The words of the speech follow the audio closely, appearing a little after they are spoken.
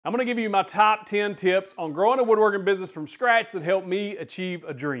I'm going to give you my top 10 tips on growing a woodworking business from scratch that helped me achieve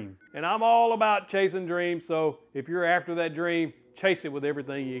a dream. And I'm all about chasing dreams, so if you're after that dream, chase it with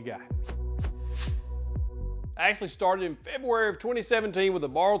everything you got. I actually started in February of 2017 with a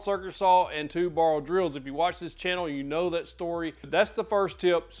borrowed circular saw and 2 borrowed drills. If you watch this channel, you know that story. That's the first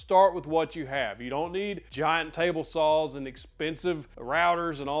tip. Start with what you have. You don't need giant table saws and expensive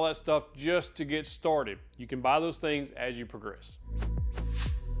routers and all that stuff just to get started. You can buy those things as you progress.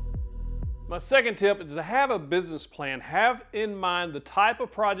 My second tip is to have a business plan. Have in mind the type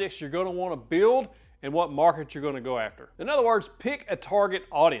of projects you're going to want to build and what market you're going to go after. In other words, pick a target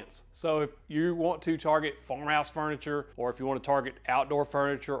audience. So if you want to target farmhouse furniture, or if you want to target outdoor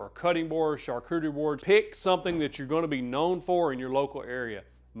furniture or cutting boards, charcuterie boards, pick something that you're going to be known for in your local area.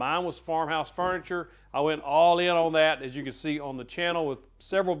 Mine was farmhouse furniture. I went all in on that, as you can see on the channel, with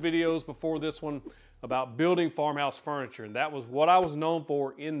several videos before this one about building farmhouse furniture, and that was what I was known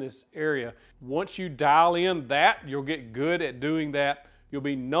for in this area. Once you dial in that, you'll get good at doing that. You'll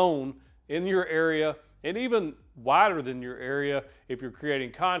be known in your area and even wider than your area if you're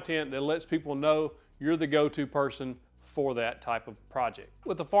creating content that lets people know you're the go-to person for that type of project.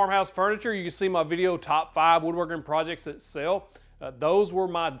 With the farmhouse furniture, you can see my video, top 5 woodworking projects that sell. Those were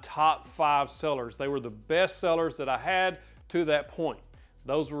my top 5 sellers. They were the best sellers that I had to that point.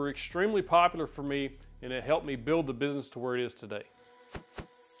 Those were extremely popular for me, and it helped me build the business to where it is today.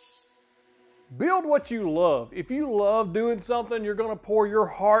 Build what you love. If you love doing something, you're going to pour your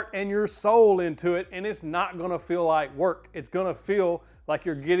heart and your soul into it, and it's not going to feel like work. It's going to feel like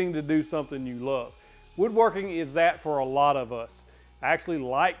you're getting to do something you love. Woodworking is that for a lot of us. I actually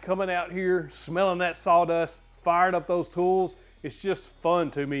like coming out here, smelling that sawdust, firing up those tools. It's just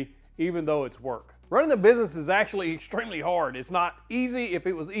fun to me, even though it's work. Running a business is actually extremely hard. It's not easy. If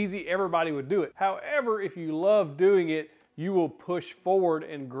it was easy, everybody would do it. However, if you love doing it, you will push forward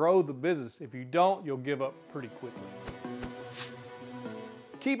and grow the business. If you don't, you'll give up pretty quickly.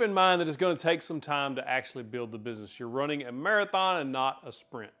 Keep in mind that it's going to take some time to actually build the business. You're running a marathon and not a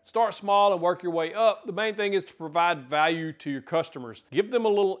sprint. Start small and work your way up. The main thing is to provide value to your customers. Give them a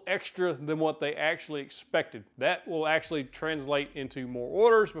little extra than what they actually expected. That will actually translate into more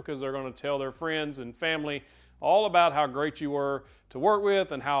orders because they're going to tell their friends and family all about how great you were to work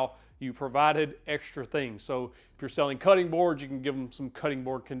with and how you provided extra things. So if you're selling cutting boards, you can give them some cutting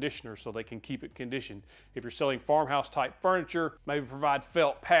board conditioner so they can keep it conditioned. If you're selling farmhouse type furniture, maybe provide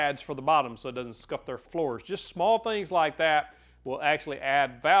felt pads for the bottom so it doesn't scuff their floors. Just small things like that will actually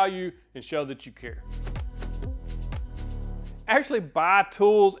add value and show that you care. Actually buy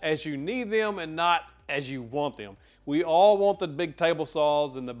tools as you need them and not as you want them. We all want the big table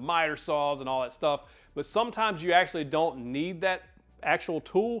saws and the miter saws and all that stuff, but sometimes you actually don't need that actual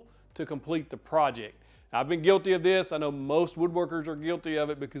tool to complete the project. I've been guilty of this. I know most woodworkers are guilty of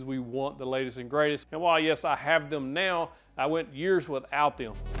it because we want the latest and greatest. And while yes, I have them now, I went years without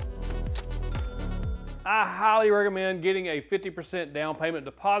them. I highly recommend getting a 50% down payment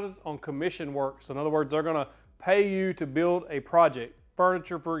deposits on commission work. So in other words, they're gonna pay you to build a project.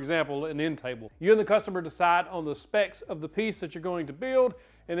 Furniture, for example, an end table. You and the customer decide on the specs of the piece that you're going to build,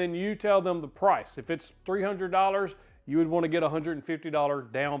 and then you tell them the price. If it's $300, you would want to get a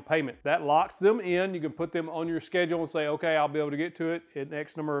 $150 down payment. That locks them in. You can put them on your schedule and say, okay, I'll be able to get to it in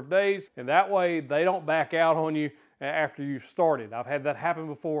X number of days. And that way they don't back out on you after you've started. I've had that happen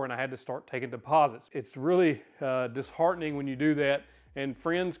before and I had to start taking deposits. It's really disheartening when you do that, and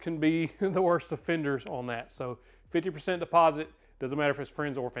friends can be the worst offenders on that. So 50% deposit, doesn't matter if it's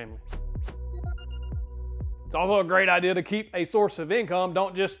friends or family. It's also a great idea to keep a source of income.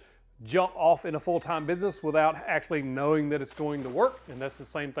 Don't just jump off in a full-time business without actually knowing that it's going to work. And that's the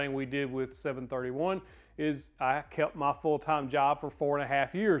same thing we did with 731, is I kept my full-time job for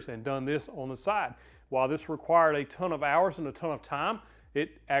 4.5 years and done this on the side. While this required a ton of hours and a ton of time,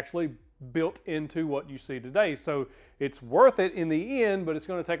 it actually built into what you see today. So it's worth it in the end, but it's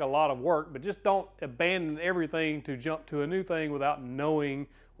going to take a lot of work. But just don't abandon everything to jump to a new thing without knowing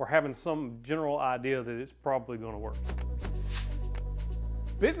or having some general idea that it's probably going to work.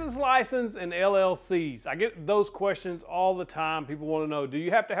 Business license and LLCs. I get those questions all the time. People want to know, do you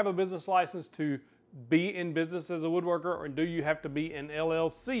have to have a business license to be in business as a woodworker, or do you have to be an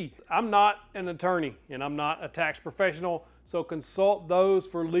LLC? I'm not an attorney and I'm not a tax professional, so consult those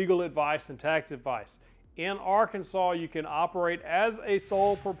for legal advice and tax advice. In Arkansas, you can operate as a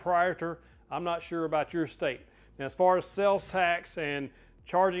sole proprietor. I'm not sure about your state. Now, as far as sales tax and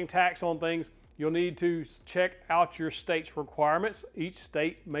charging tax on things, you'll need to check out your state's requirements. Each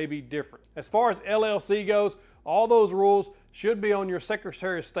state may be different. As far as LLC goes, all those rules should be on your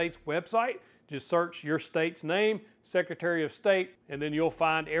Secretary of State's website. Just search your state's name, Secretary of State, and then you'll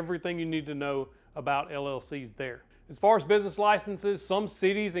find everything you need to know about LLCs there. As far as business licenses, some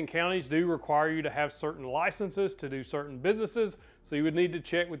cities and counties do require you to have certain licenses to do certain businesses, so you would need to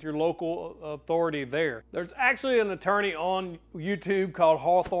check with your local authority there. There's actually an attorney on YouTube called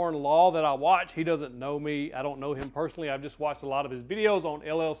Hawthorne Law that I watch. He doesn't know me. I don't know him personally. I've just watched a lot of his videos on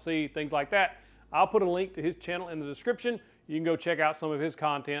LLC, things like that. I'll put a link to his channel in the description. You can go check out some of his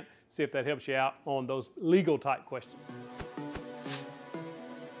content, see if that helps you out on those legal type questions.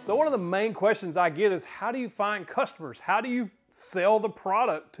 So one of the main questions I get is, how do you find customers? How do you sell the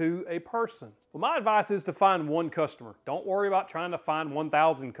product to a person? Well, my advice is to find one customer. Don't worry about trying to find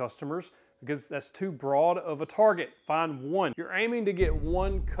 1,000 customers because that's too broad of a target. Find one. You're aiming to get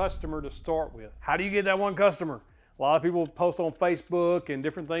one customer to start with. How do you get that one customer? A lot of people post on Facebook and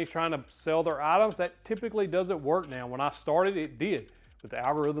different things trying to sell their items. That typically doesn't work now. When I started, it did. But the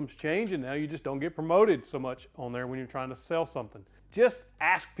algorithms change and now you just don't get promoted so much on there when you're trying to sell something. Just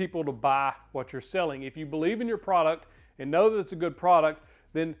ask people to buy what you're selling. If you believe in your product and know that it's a good product,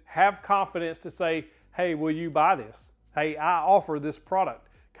 then have confidence to say, hey, will you buy this? Hey, I offer this product.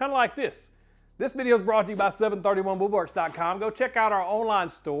 Kind of like this. This video is brought to you by 731woodworks.com. Go check out our online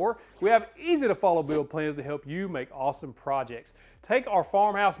store. We have easy to follow build plans to help you make awesome projects. Take our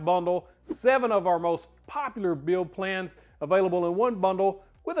farmhouse bundle, 7 of our most popular build plans available in one bundle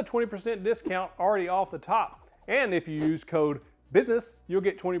with a 20% discount already off the top. And if you use code BUSINESS, you'll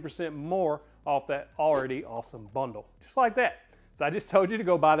get 20% more off that already awesome bundle. Just like that. So I just told you to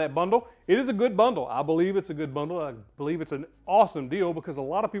go buy that bundle. It is a good bundle. I believe it's a good bundle. I believe it's an awesome deal because a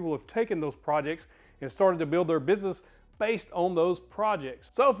lot of people have taken those projects and started to build their business based on those projects.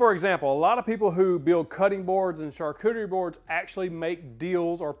 So for example, a lot of people who build cutting boards and charcuterie boards actually make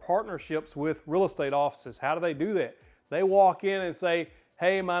deals or partnerships with real estate offices. How do they do that? They walk in and say,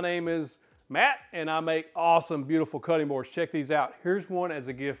 hey, my name is Matt, and I make awesome, beautiful cutting boards. Check these out. Here's one as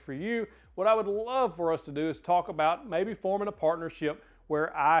a gift for you. What I would love for us to do is talk about maybe forming a partnership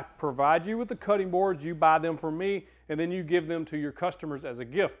where I provide you with the cutting boards, you buy them from me, and then you give them to your customers as a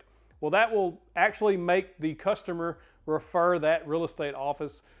gift. Well, that will actually make the customer refer that real estate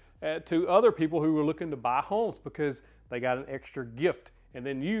office to other people who are looking to buy homes because they got an extra gift. And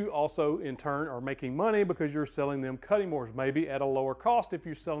then you also, in turn, are making money because you're selling them cutting boards, maybe at a lower cost if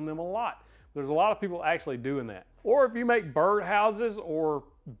you're selling them a lot. There's a lot of people actually doing that. Or if you make bird houses or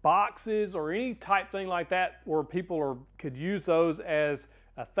boxes or any type thing like that where people could use those as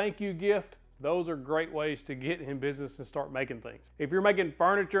a thank you gift, those are great ways to get in business and start making things. If you're making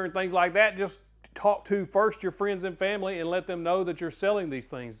furniture and things like that, just talk to first your friends and family and let them know that you're selling these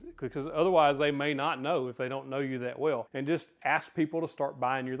things because otherwise they may not know if they don't know you that well. And just ask people to start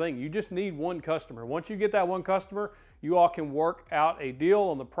buying your thing. You just need one customer. Once you get that one customer, you all can work out a deal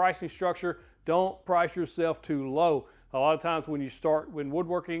on the pricing structure. Don't price yourself too low. A lot of times when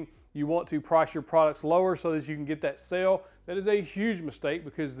woodworking, you want to price your products lower so that you can get that sale. That is a huge mistake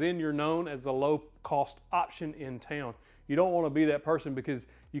because then you're known as the low cost option in town. You don't want to be that person because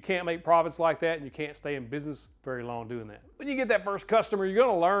you can't make profits like that and you can't stay in business very long doing that. When you get that first customer, you're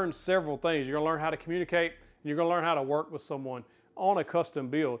going to learn several things. You're going to learn how to communicate, and you're going to learn how to work with someone on a custom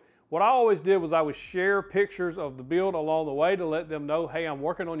build. What I always did was I would share pictures of the build along the way to let them know, hey, I'm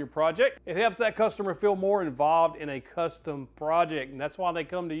working on your project. It helps that customer feel more involved in a custom project, and that's why they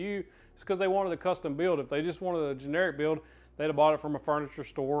come to you. It's because they wanted a custom build. If they just wanted a generic build, they'd have bought it from a furniture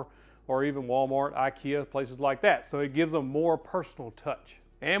store or even Walmart, IKEA, places like that. So it gives them more personal touch.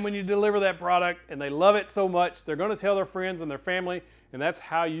 And when you deliver that product and they love it so much, they're going to tell their friends and their family, and that's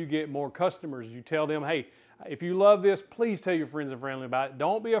how you get more customers. You tell them, hey, if you love this, please tell your friends and family about it.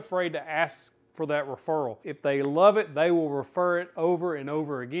 Don't be afraid to ask for that referral. If they love it, they will refer it over and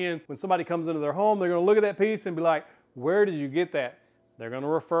over again. When somebody comes into their home, they're going to look at that piece and be like, where did you get that? They're going to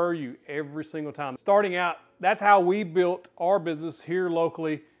refer you every single time. Starting out, that's how we built our business here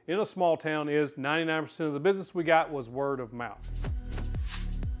locally in a small town. Is 99% of the business we got was word of mouth.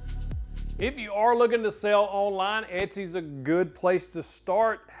 If you are looking to sell online, Etsy's a good place to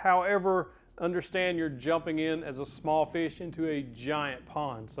start. However, understand you're jumping in as a small fish into a giant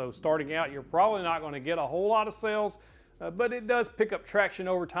pond. So starting out, you're probably not going to get a whole lot of sales, but it does pick up traction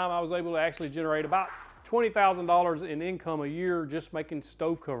over time. I was able to actually generate about $20,000 in income a year just making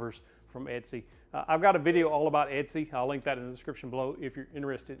stove covers from Etsy. I've got a video all about Etsy. I'll link that in the description below if you're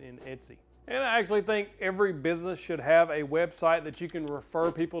interested in Etsy. And I actually think every business should have a website that you can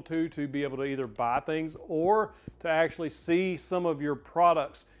refer people to be able to either buy things or to actually see some of your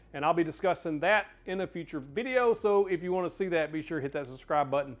products. And I'll be discussing that in a future video. So if you want to see that, be sure to hit that subscribe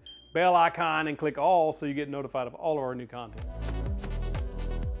button, bell icon, and click all so you get notified of all of our new content.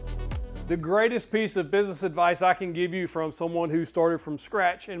 The greatest piece of business advice I can give you from someone who started from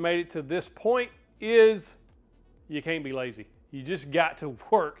scratch and made it to this point is you can't be lazy. You just got to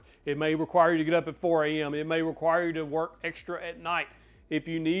work. It may require you to get up at 4 a.m. It may require you to work extra at night. If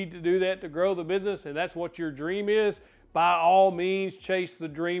you need to do that to grow the business and that's what your dream is, by all means, chase the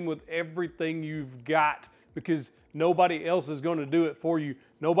dream with everything you've got, because nobody else is going to do it for you.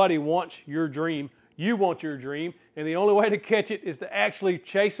 Nobody wants your dream. You want your dream, and the only way to catch it is to actually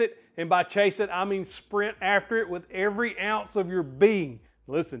chase it. And by chase it, I mean sprint after it with every ounce of your being.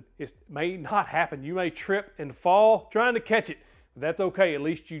 Listen, it may not happen. You may trip and fall trying to catch it, but that's okay. At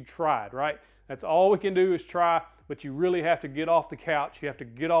least you tried, right? That's all we can do is try, but you really have to get off the couch. You have to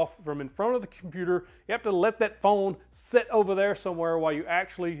get off from in front of the computer. You have to let that phone sit over there somewhere while you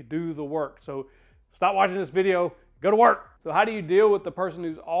actually do the work. So stop watching this video, go to work. So how do you deal with the person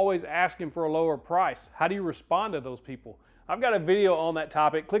who's always asking for a lower price? How do you respond to those people? I've got a video on that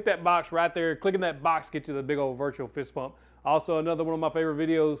topic. Click that box right there. Clicking that box gets you the big old virtual fist bump. Also, another one of my favorite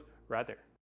videos right there.